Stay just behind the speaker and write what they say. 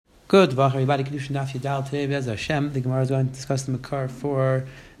Good, everybody. Kidushin Daf Yadal today. Bez Hashem. The Gemara is going to discuss the makar for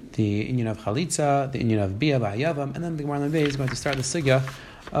the Inyan of Chalitza, the Inyan of Bia Ba'yavam, and then the Gemara is going to start the Sugya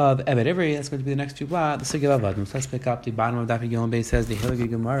of Evet Ivri. That's going to be the next two blot, the Sugya of Avadim. So let's pick up the bottom of Daf Yadal Base says the Hilagi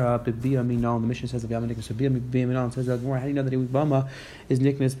Gemara, Bia Minal. The mission says the Yavam Niknas, Bia Minal says the Gemara. How do you know that Bama is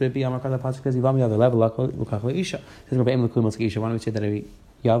Niknas, but Bia Makar the Pasuk because Yavam other level, Lukach Isha. Says Rabbi Emel Kumas Isha. Why don't we say that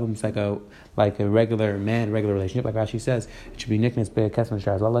Yavam is like a regular man, regular relationship, like Rashi says, it should be nicknamed by Kesman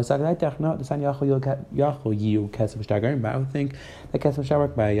Shtar. No, the San Yachol Yu Kesman Shtar. But I would think that Kesman Shtar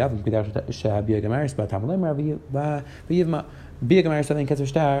work by Yavam, Shah Bia Gamaris, but Tamalim, Yivma, Bia Gamaris, I think Kesman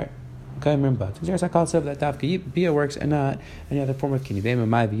Shtar. But there's a concept that Dafka Bia works and not any other form of kini.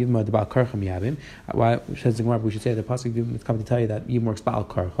 Why says the Gemara? We should say the pasuk is coming to tell you that Yivim works Baal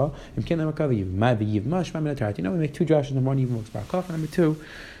Karcha. You know, we make two drashes. Number one, Yivim works Baal Karcha. Number two,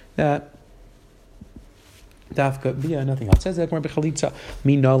 that Dafka Bia nothing else. Says the Gemara B'Chalitza.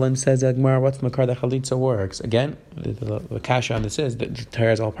 Me Nolan says the Gemara. What's Makar that Chalitza works? Again, the kasha on this is the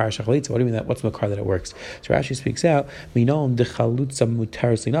Torah is all Parashat Chalitza. What do you mean that? What's Makar that it works? So Rashi speaks out. Me Nolan the Chalutza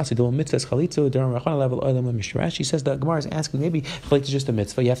Mutaris Linasi. The mitzvah is Chalitza. During Rachana level Olam Mishra. Rashi says that Gemara is asking maybe Chalitza is just a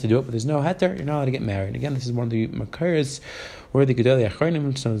mitzvah. You have to do it, but there's no heter. You're not allowed to get married. Again, this is one of the Makaras. Or the Gedolei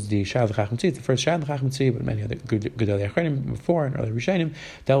Achronim, so the Shah of the Chacham Tzvi, the first Shah of the Chacham Tzvi, but many other Gedolei Achronim before and early Rishonim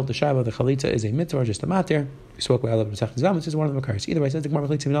dealt with the Shah of the Chalitza is a mitzvah or just a mater. We spoke about it. This is one of the Makaris. Either way, it says the Gemara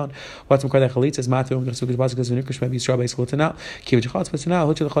Chalitza Minon. What's Makar that Chalitza is mater? Because V'Nikush maybe Yisrael based Chalitza Kiv Chalitza V'Tanal.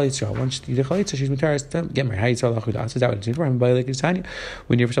 Who to the Chalitza? Once you do Chalitza, she's mater. Get married. How Yisrael Lachudas? Is that what it's for him? By like Tanya.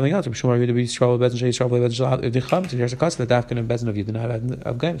 We need for something else. I'm sure you to be Yisrael Bezin Yisrael Bezin Yisrael. So there's a cost that Dafkan and Bezin of you do not have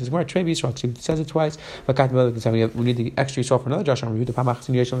of Gaim. It's more Trey Yisrael. It says it twice. We need the extra Yisrael for another Josh. And he told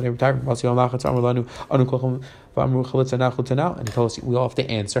us we all have to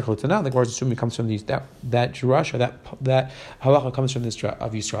answer. The Gemara is assuming it comes from these that drush or that halacha comes from this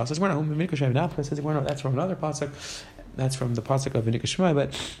of Yisrael. Says no, that's from another pasuk. That's from the pasuk of V'Nikra Shemai,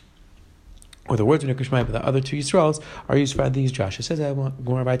 but or the words of V'Nikra Shemai, but the other two Yisraels are used for these drush. It says that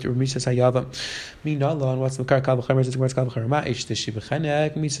Gemara right to Misha Sayava. Me no law and what's the Makar Kal B'Chamer? It's what's Kal B'Chamer. Ma Ish Tishi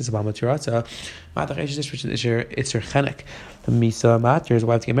B'Chenek. Misha Sabama Tiratza. Ma Tach Ish Tish, which is it's your Chenek. The Misa Matter is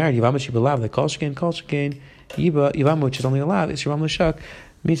why to get married. Yivama she belav the Kol Shekain Yivama, which is only allowed. It's your Ram L'Shak.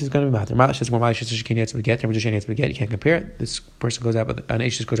 Misa is going to be matter. Malash is more Malash is Shekin Yetz Beget. Remember Shekin Yetz Beget. You can't compare it. This person goes out with an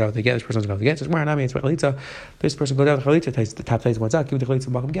Ish goes out with the get. This person's going to get. Says more Nami Yetz Chalitza. This person goes out with Chalitza. The top ties one's out. Give the Chalitza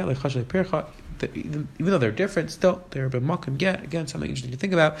Bakam Get like Chashay Pircha. Even though they're different, still they're a bit Makam Get. Again, something interesting to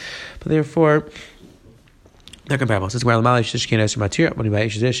think about. But therefore, they're comparable. Since the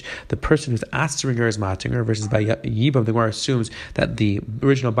person who's answering her is matting her versus by Yibam, the Gemara assumes that the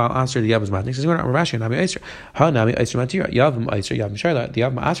original Baal answer the Yavam is matting. Says we're not Rashi Nami Eiser. Ha Nami Eiser Matira. Yavam Eiser Yavam Sharla. The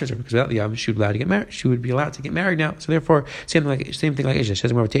Yavam answers her because without the Yavam she would be allowed to get married. She would be allowed to get married now. So therefore, same thing like Eish.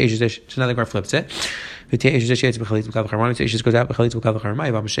 Says we're Eish. So now the Gemara flips it. The Eish Eish B'Chalitz B'Kav B'Charman. Eish goes out B'Chalitz B'Kav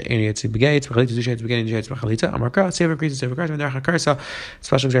B'Charman. Yavam She'eni Eish B'Geit B'Chalitz Eish B'Geit Eish B'Chalitza. Amarka Sever Creases Sever Cars. When they're Hakarsa,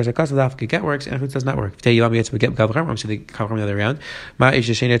 special exercise cause the Africa get works and if it does not work. Yavam Eish B'Geit B'Kav B'Charman. So they come from the other round. Ma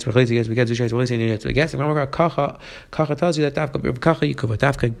Eish She'eni Eish B'Chalitz Eish B'Geit Eish B'Chalitza. Yes, Kacha tells you that Kacha Yikuva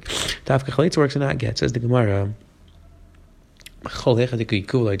Dafka Chalitza works and not get. Says the Gemara. Is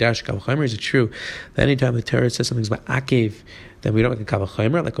it true that anytime the Torah says something's about Akev, then we don't make a Kavach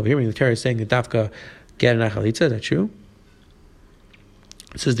Chaimer? Like over here, when the Torah is saying that Dafka get an Achalitza, is that true?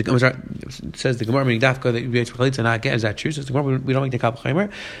 It says the Gemara meaning Dafka that you get Chalitza not get, is that true? Says the Gemara we don't make the Kavach Chaimer.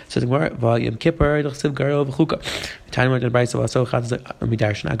 Says the Gemara V'Yom Kippur D'Chsiv Garo V'Chuka. Time when the Brayso also Chatas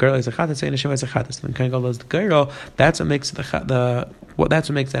Midarshan. A girl is a Chatas and a Shem is a Chatas. And kind of goes the girl. That's what makes that's what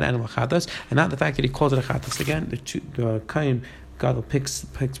makes that animal Chatas, and not the fact that he calls it a Chatas. Again, the Kaim God picks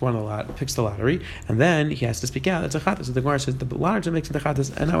the lottery, and then he has to speak out. It's a chatas. So the Gemara says the lottery makes it a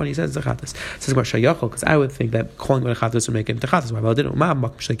chatas, and not when he says it's a chatas. Says the Gemara shayachol, because I would think that calling it a chatas would make it a chatas. Why? Well, didn't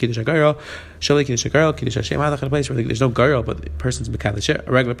kiddush in a place where there's no girl, but the person's mekadosh.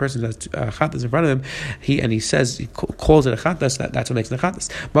 A regular person has chatas in front of him. He calls it a chatas. That's what makes it a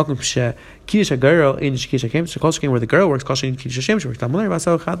chatas. Kiddush girl in kiddush came. So kol where the girl works, kol kiddush Hashem works. Talmud about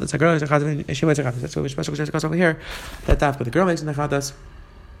so chatas. A girl is a chatas, and Hashem is a chatas. That's what we're special exercise over here. That dafka the girl makes it chatas,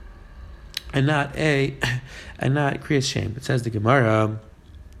 and not Kriyas Shem. It says the Gemara.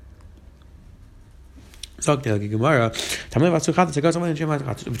 Without this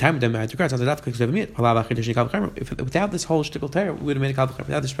whole shtickle Torah, we would have made a Kal B'Chamer.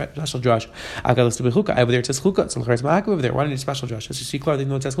 Without the special drush, over there it says Chukah. So over there, why don't you special drush? Just to see clearly, even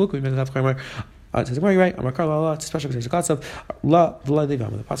though it says Chukah, we made a Kal B'Chamer. It says, you're right. Amar Karla, it's a special case of La, the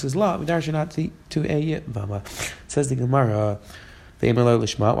Vama. The pasuk is La, Midarshan not to a Vama. It says the Gemara. Why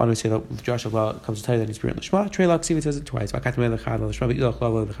do we say that Joshua comes to tell you that he's brilliant Lishma? Treilak Siva says it twice.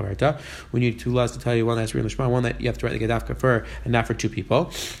 We need two laws to tell you one that's brilliant Lishma, one that you have to write the Gedafka for and not for two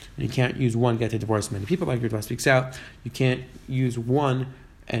people. And you can't use one get to divorce many people, like your Dvar speaks out. You can't use one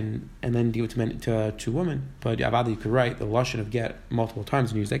and then give it to two women. But Avada, you could write the lashon of get multiple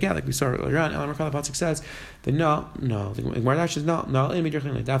times and use that get, like we saw earlier on. Elam Rakala Pasuk says that no. The Gemara says no.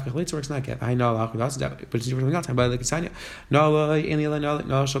 Dafka Chalitza works not get. I know but it's different else. But like Kisanya, no,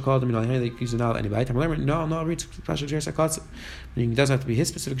 no, shall call them. No, they use no anybody. No, read special Jersa Katz. It doesn't have to be his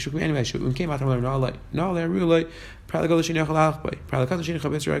specific shukmi anyway. Shukmi came out of no, they're real like probably go to Shinach Alachbay. Probably cut the Shinach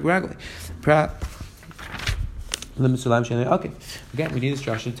Abisra Gragley. Okay, again, we need this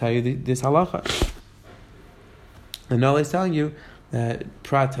Joshua to tell you this halacha. And now he's telling you that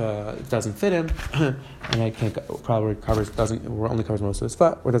Prata doesn't fit him, and I can't probably only covers most of his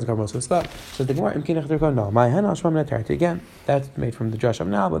foot, or doesn't cover most of his foot. So the Gemara no, my hen again, that's made from the Joshua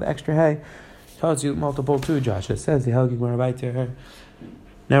now, but the extra hay tells you multiple two Joshua. It says the Helgi Gemara right to her.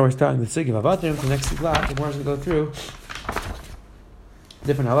 Now we're starting the Sigil of Avadim. The next Siglat, the Gemara's going to go through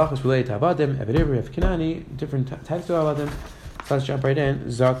different halachas related to Avadim, Eved Ivri, Ev Kinani, different types of Avadim. So let's jump right in.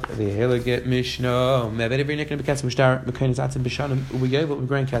 Zok the Heliget Mishnah. Eved Ivri Nikna B'Ketzav Mishtar B'Keinis Atzim B'Shanim Ubiyayvot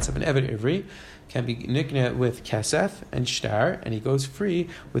B'Grain Ketzav. And Eved Ivri can be Nikna with Kesef and Shtar, and he goes free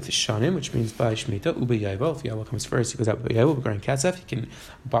with Shanim, which means by Shemitah Ubiyayvot. If Yavol comes first, he goes out Ubiyayvot B'Grain Ketzav. He can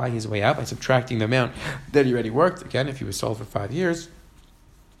buy his way out by subtracting the amount that he already worked. Again, if he was sold for 5 years.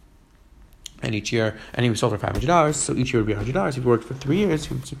 And each year, and he was sold for $500, so each year would be $100. If he worked for 3 years,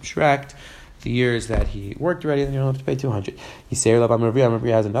 he would subtract the years that he worked already, then you don't have to pay $200. Yisrael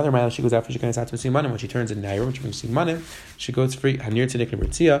Amavriya has another mile. She goes after she can start to see money. When she turns in Naira, which means money, she goes free. Hanir Tzadik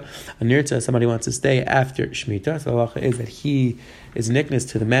Nebertzia. Hanir Tzadik, somebody wants to stay after Shemitah. So the halacha is that he is nickness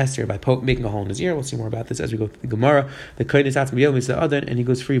to the master by making a hole in his ear. We'll see more about this as we go through the Gemara. The Kidushin is the other, and he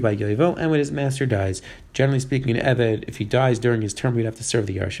goes free by Yovel. And when his master dies, generally speaking, in Eved, if he dies during his term, he'd have to serve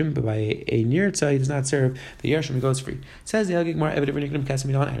the Yarshim. But by a Nirtza, he does not serve the Yarshim. He goes free. It says the Gemara Eved Ivri Niknam Kesef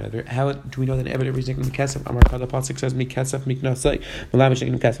Midon. How do we know that Eved Ivri is Niknam Kesef? Amar Kada Pasuk says Mikesef Miknasai Malamish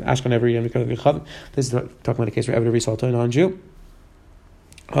Niknam Kesef Ashkan Every Yom Mikol V'Chav. This is talking about a case where Eved Ivri sold to a non-Jew.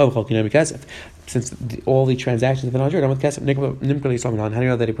 Since all the transactions have been on with Kesef, how do you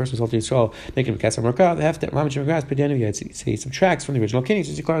know that a person sold to Yisrael, making Kesef Merkah, they have to, he subtracts from the original kidney,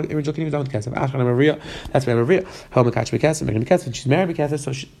 so the original kidney was done with Kesef. Ashkan Maria, that's why Maria. How Makach Kesef, making Kesef, and she's married to Kesef,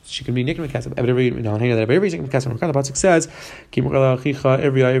 so she can be Nicknam Kesef. Every now and that every Kesef Merkah, the Pasuk says, every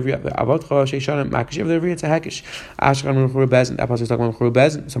Avotcha, Sheishanim, Makish, every it's a Hakish. Ashkan Mechur Bezin, that Pasuk is talking about Mechur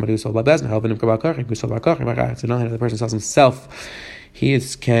Bezin, somebody who sold by Bezin, helping him Kabakach, who sold by Kach, so now the person sells himself.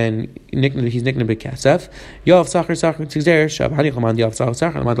 He's nicknamed Bekesef. Yov Sacher Tzigzer Shav. How do you command Yov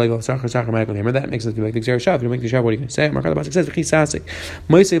Sacher? I'm not like Yov Sacher. Remember that makes it be like the Tzigzer Shav. You don't make the Shav. What are you going to say? Mark the Pasuk says V'chi Sasik.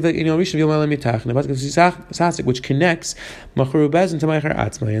 Moisei Rishon Yom Mitach. And the Pasuk says Sasik, which connects Machuru Bezin to Meicher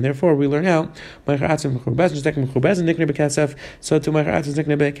Atzmai, and therefore we learn out Meicher Atzmai Machuru Bezin just like Machuru Bezin nicknamed Bekesef. So to Meicher Atzmai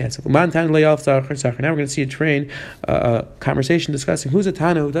nicknamed Bekesef. Mantan Le'Yov Sacher. Now we're going to see a conversation discussing who's a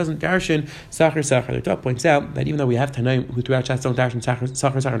Tana who doesn't darshan Sacher. The Top points out that even though we have Tanaim who throughout Shas don't darshan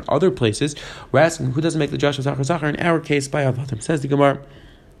Sacher in other places, we're asking who doesn't make the Joshua Sacher in our case by Avadim. Says the Gemara.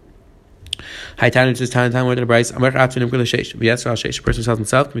 Hi, Tana says Tana went to the Bryce. Amar Atzim Nimkar L'Sheish. V'Yetzer Al Sheish. A person sells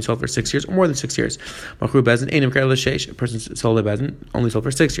himself can be sold for 6 years or more than 6 years. Machru Bezin Ein Nimkar L'Sheish. A person sold a Bezin only sold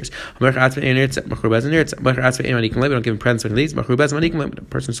for 6 years. Amar Atzim Ein Nirtza. Machru Bezin Nirtza. Amar Atzim Ein Manikim Leib. We don't give him presents when he leaves. Machru Bezin Manikim Leib. A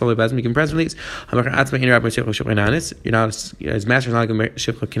person sold a Bezin, we give him presents when he leaves. Amar Atzim Ein Rabbi Shivcha Shivchinanis. You're not his master is not like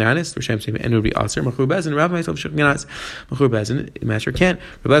Shivcha Kinanis. R'Shem Shem and would be Aser. Machru Bezin Rabbi myself Shivcha Kinanis. Machru Bezin the master can.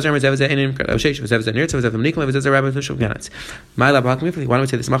 Rabbi Bezin Zevzeh Ein Nimkar L'Sheish. Zevzeh Nirtza. Zevzeh Manikim Leib. Zevzeh Rabbi Shivcha Kinanis. My lab Hakmifli. Why don't we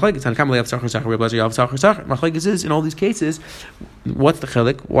say this? Machlek. It's on Kamal Yav Sacher Sacher. Rabbi Yav Sacher Sacher. Machlek is in all these cases. What's the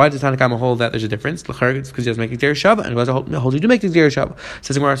chilik? Why does Tanakama hold that there's a difference? It's because he doesn't make the Gzer Shava, and he holds you do make the Gzer Shava.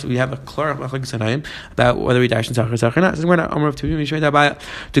 Says so we have a clear Machlek Sanayim about whether we dash in Sacher Sacher or not. Says we're not Amar of Tuvim. We show that by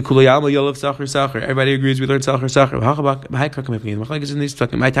to Kulayalma Yolav Sacher Sacher. Everybody agrees we learn Sacher Sacher. Hachabak B'Haikrakim. Machlek is in these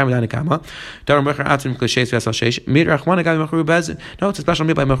talking. My time with Tanakama. Darum Mecher Atzim Klishes Vesal Sheish. Mir Rachmana Gavi Machru Bezin. No, it's a special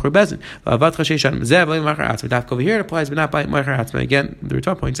meal by Machru Bezin. Avat Chasheishan Zev Leim Mecher Atzim. Dafka over here it applies, but not by Mecher Atzim. Again, the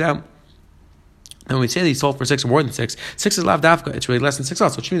Ritva points out. And when we say that he sold for 6 or more than 6, 6 is lav dafka. It's really less than 6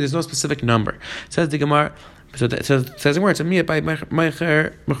 also, which means there's no specific number. It says the Gemara. So it says in words, a miyah by Meicher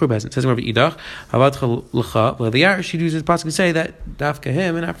Mechur Bezin. It says in word Idach Avatcha L'cha. Well, the Yarish should use it possibly say that dafka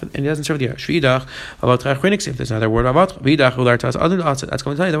him and he doesn't serve the Yarish. Idach Avatcha Chrinix. If there's another word Avatcha Idach Ulartas other than that's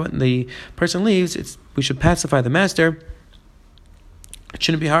going to tell you that when the person leaves, we should pacify the master. It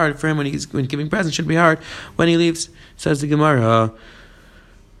shouldn't be hard for him when giving presents. It shouldn't be hard when he leaves. Says the Gemara.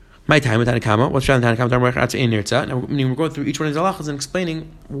 My time with Tanakama. What's Shad Tanakama? Now we're going through each one of his halachas and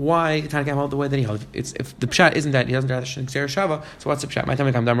explaining why Tanakama held the way that he held. It's if the pshat isn't that he doesn't have Xer Shava. So what's the pshat? My time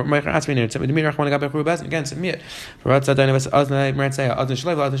with Tanakama. Again, submit. For what's that? Dynavas Aznai Meratzaya Azn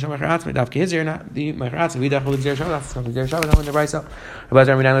Shlev Azn Shemach Atzmi Davke Hizir not the Mach Atzmi. We dachol Xer Shava. That's not Xer Shava. That one the Raisa. Rabbi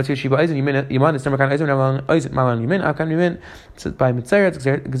Zarmi Daniel Shiba Eisen Yiman. It's Namakan Eisen Malan Eisen Malan Yimin. Akan Yimin. It's by Mitzayr.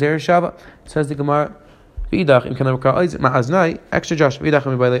 Xer Shava. Says the Gemara. V'idach im kanam kar ma'aznai extra Josh v'idach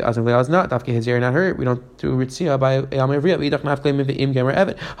mi bailei azn v'azna dafke his ear not her we don't do ritzia by amay v'ria v'idach nafklei mi v'im gamer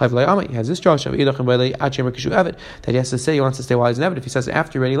evet havlei amay he has this Josh v'idach im bailei achem kishu evet that he has to say he wants to stay while he's an evet if he says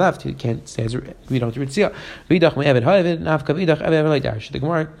after he already left he can't stay as we don't do ritzia v'idach mi evet havet nafka v'idach evet v'lei dash. The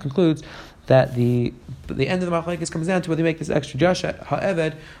Gemara concludes that the end of the machlekes comes down to whether we make this extra Josh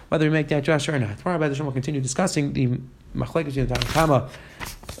ha'eved, whether we make that Josh or not. Tomorrow, by the Shem, we'll continue discussing the machlekes in Tanakama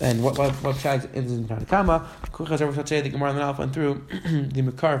and what shag is in Tanakama. Kuchas are say the Gemara and the Alpha went through the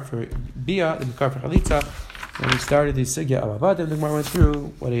Makar for Bia, the Makar for Chalitza, and we started the Sigya of Avadim. The Gemara went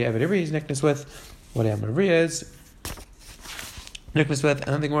through what he Eved Iri is nickness with, what he Maria is nickness with,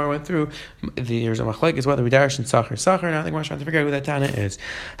 and then the Gemara went through there's a machlekes whether we darish and Sachar, and I think we're trying to figure out who that Tana is.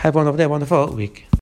 Have a wonderful day, wonderful week.